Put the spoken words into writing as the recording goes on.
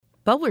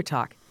Bubbler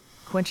Talk,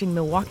 quenching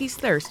Milwaukee's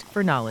thirst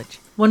for knowledge.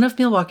 One of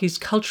Milwaukee's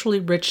culturally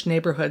rich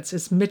neighborhoods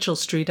is Mitchell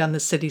Street on the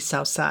city's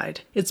south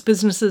side. Its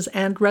businesses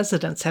and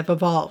residents have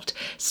evolved,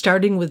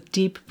 starting with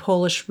deep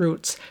Polish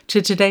roots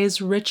to today's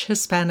rich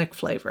Hispanic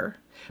flavor.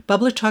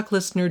 Bubbler Talk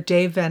listener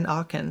Dave Van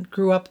Auken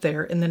grew up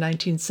there in the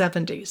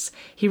 1970s.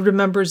 He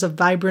remembers a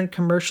vibrant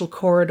commercial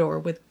corridor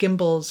with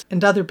Gimbels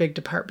and other big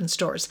department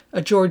stores,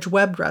 a George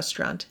Webb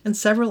restaurant, and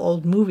several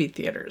old movie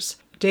theaters.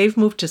 Dave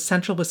moved to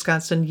central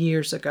Wisconsin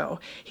years ago.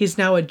 He's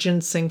now a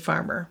ginseng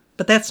farmer.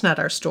 But that's not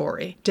our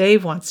story.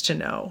 Dave wants to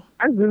know.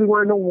 I really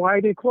want to know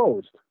why they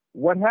closed.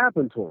 What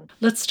happened to them?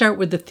 Let's start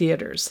with the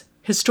theaters.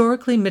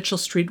 Historically, Mitchell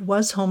Street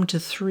was home to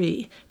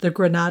three, the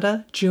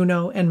Granada,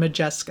 Juno, and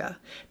Majeska.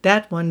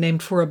 That one,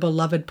 named for a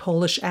beloved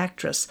Polish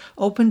actress,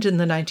 opened in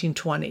the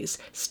 1920s,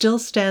 still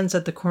stands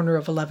at the corner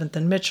of 11th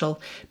and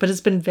Mitchell, but has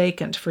been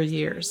vacant for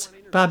years.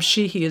 Bob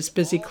Sheehy is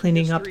busy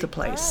cleaning up the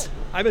place.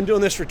 I've been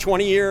doing this for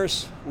 20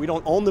 years. We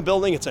don't own the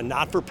building. It's a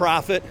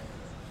not-for-profit.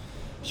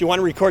 If you want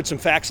to record some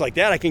facts like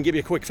that, I can give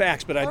you a quick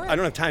facts, but I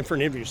don't have time for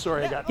an interview.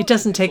 Sorry, It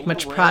doesn't take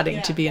much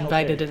prodding to be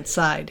invited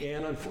inside.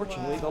 And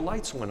unfortunately, the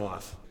lights went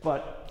off.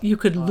 But you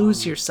could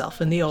lose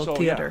yourself in the old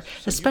theater,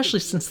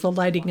 especially since the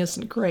lighting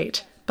isn't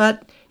great.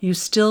 But you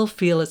still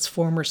feel its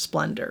former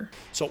splendor.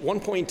 So at one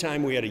point in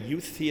time, we had a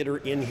youth theater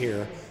in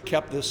here,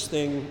 kept this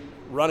thing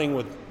running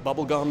with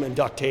bubble gum and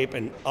duct tape,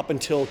 and up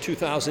until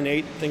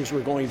 2008, things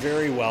were going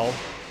very well.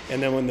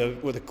 And then when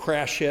the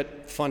crash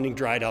hit, funding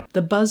dried up.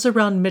 The buzz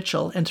around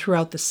Mitchell and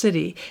throughout the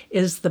city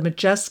is the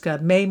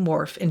Majeska may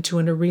morph into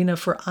an arena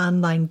for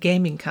online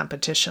gaming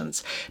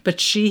competitions, but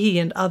Sheehy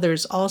and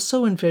others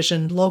also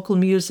envision local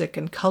music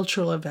and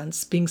cultural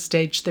events being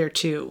staged there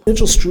too.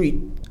 Mitchell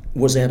Street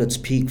was at its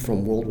peak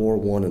from World War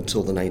I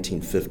until the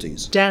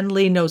 1950s. Dan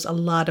Lee knows a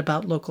lot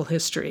about local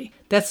history.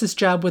 That's his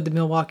job with the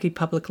Milwaukee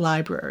Public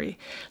Library.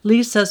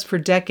 Lee says for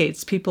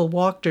decades people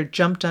walked or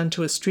jumped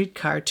onto a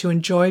streetcar to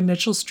enjoy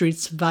Mitchell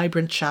Street's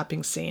vibrant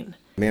shopping scene.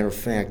 Matter of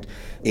fact,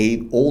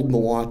 a old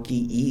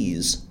Milwaukee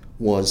ease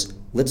was,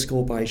 let's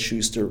go by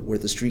Schuster where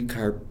the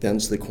streetcar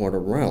bends the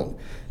corner around,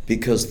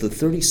 because the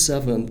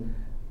 37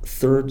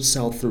 3rd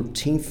South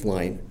 13th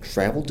line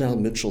traveled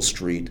down Mitchell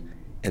Street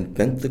and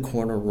bent the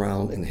corner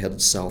around and headed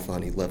south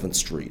on 11th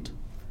Street,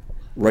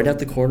 right at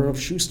the corner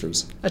of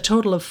Schuster's. A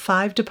total of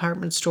 5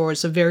 department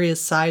stores of various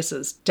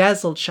sizes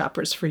dazzled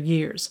shoppers for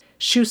years.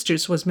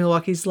 Schuster's was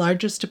Milwaukee's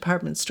largest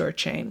department store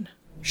chain.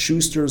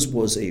 Schuster's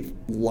was a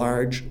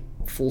large,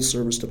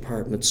 full-service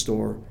department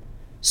store.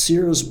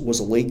 Sears was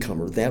a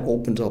latecomer. That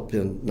opened up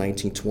in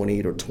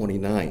 1928 or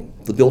 29.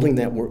 The building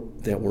that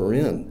we're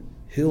in,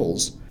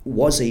 Hills,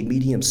 was a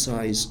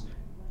medium-sized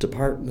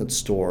department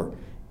store,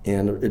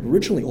 and it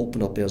originally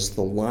opened up as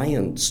the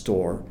Lion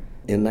store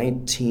in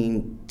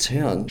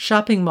 1910.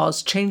 Shopping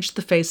malls changed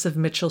the face of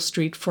Mitchell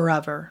Street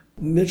forever.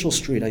 Mitchell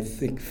Street, I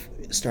think,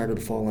 started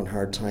to fall on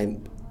hard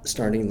time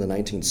starting in the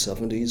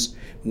 1970s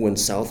when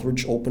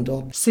Southridge opened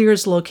up.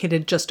 Sears,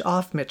 located just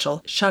off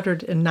Mitchell,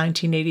 shuttered in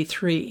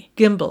 1983.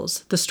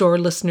 Gimbels, the store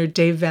listener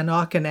Dave Van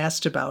Auken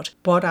asked about,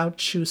 bought out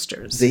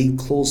Schuster's. They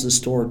closed the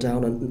store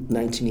down in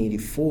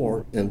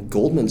 1984, and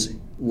Goldman's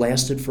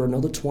lasted for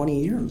another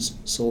 20 years.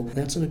 So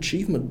that's an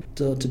achievement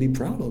to be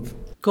proud of.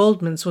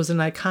 Goldman's was an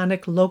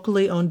iconic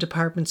locally owned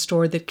department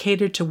store that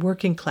catered to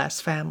working class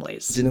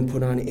families. Didn't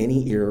put on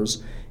any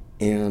ears,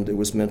 and it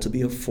was meant to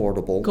be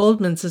affordable.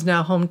 Goldman's is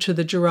now home to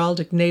the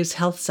Gerald Ignaz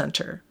Health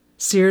Center.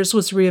 Sears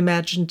was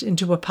reimagined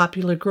into a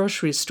popular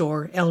grocery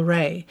store, El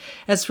Rey.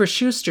 As for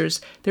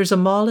Schuster's, there's a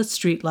mall at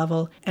street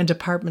level and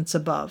apartments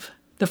above.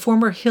 The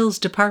former Hills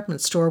department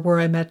store where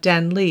I met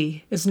Dan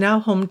Lee is now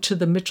home to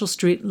the Mitchell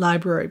Street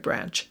Library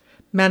branch.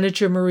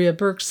 Manager Maria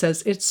Burke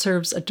says it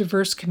serves a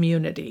diverse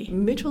community.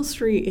 Mitchell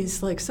Street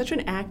is like such an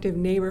active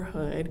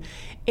neighborhood,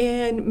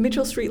 and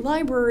Mitchell Street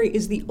Library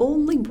is the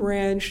only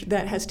branch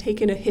that has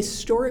taken a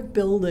historic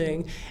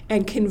building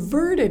and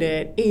converted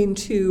it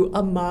into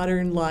a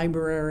modern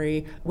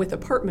library with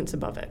apartments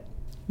above it.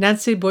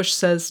 Nancy Bush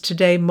says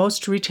today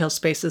most retail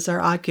spaces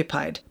are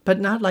occupied, but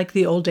not like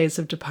the old days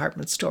of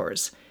department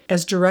stores.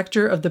 As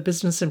director of the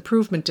Business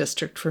Improvement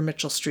District for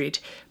Mitchell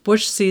Street,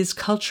 Bush sees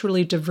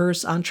culturally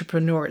diverse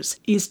entrepreneurs,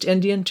 East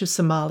Indian to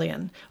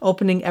Somalian,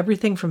 opening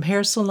everything from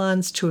hair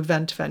salons to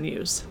event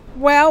venues.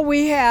 Well,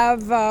 we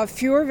have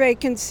fewer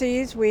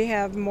vacancies. We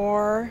have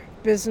more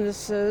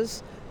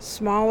businesses,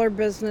 smaller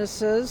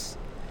businesses.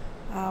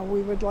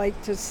 We would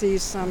like to see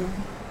some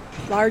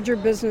larger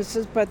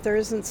businesses, but there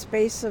isn't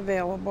space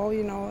available.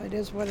 You know, it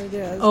is what it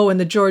is. Oh, and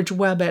the George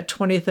Webb at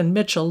 20th and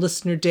Mitchell,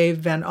 listener Dave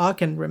Van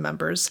Auken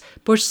remembers.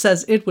 Bush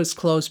says it was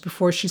closed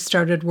before she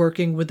started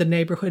working with the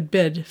neighborhood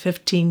bid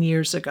 15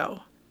 years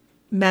ago.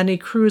 Manny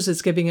Cruz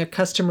is giving a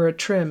customer a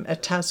trim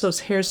at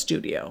Tasso's Hair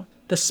Studio.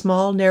 The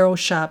small, narrow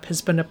shop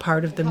has been a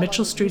part of the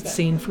Mitchell Street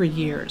scene for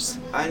years.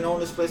 I known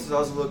this place since I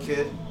was a little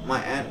kid.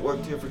 My aunt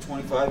worked here for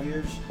 25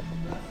 years,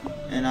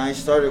 and I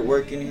started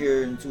working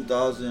here in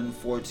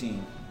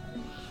 2014.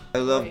 I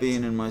love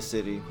being in my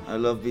city. I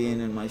love being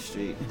in my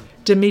street.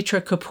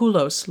 Dimitra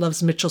Kopoulos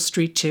loves Mitchell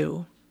Street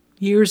too.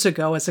 Years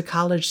ago, as a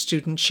college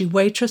student, she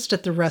waitressed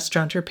at the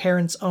restaurant her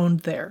parents owned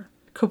there.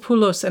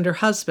 Kopoulos and her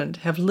husband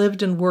have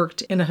lived and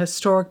worked in a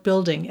historic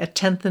building at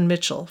 10th and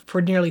Mitchell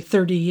for nearly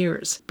 30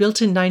 years.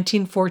 Built in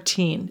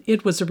 1914,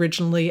 it was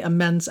originally a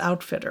men's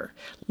outfitter.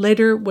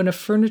 Later, when a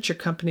furniture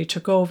company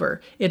took over,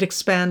 it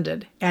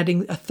expanded,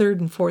 adding a third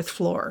and fourth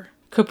floor.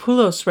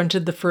 Kopoulos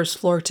rented the first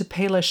floor to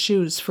Payless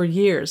Shoes for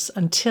years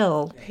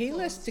until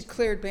Payless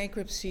declared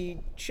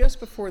bankruptcy just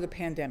before the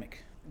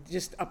pandemic,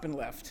 just up and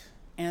left.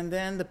 And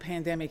then the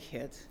pandemic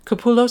hit.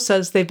 Kopoulos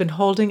says they've been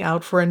holding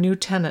out for a new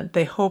tenant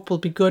they hope will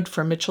be good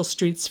for Mitchell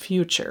Street's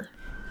future.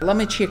 La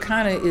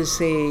Michoacana is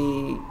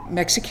a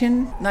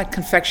Mexican, not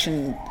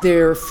confection.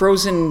 They're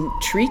frozen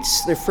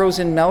treats. They're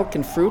frozen milk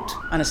and fruit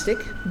on a stick.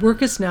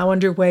 Work is now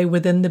underway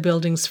within the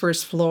building's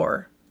first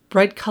floor.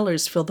 Bright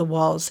colors fill the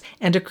walls,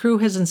 and a crew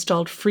has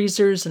installed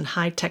freezers and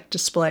high-tech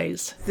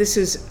displays. This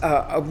is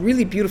a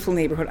really beautiful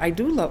neighborhood.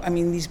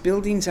 These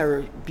buildings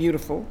are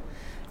beautiful.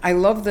 I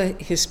love the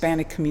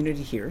Hispanic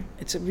community here.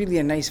 It's really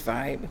a nice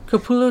vibe.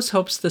 Kopoulos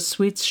hopes the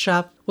sweets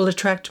shop will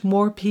attract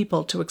more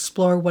people to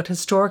explore what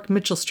historic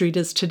Mitchell Street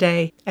is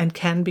today and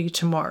can be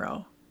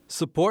tomorrow.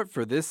 Support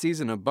for this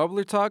season of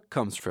Bubbler Talk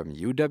comes from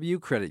UW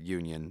Credit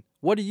Union.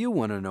 What do you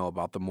want to know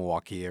about the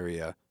Milwaukee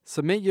area?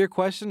 Submit your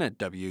question at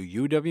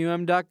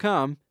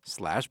wuwm.com/bubblertalk.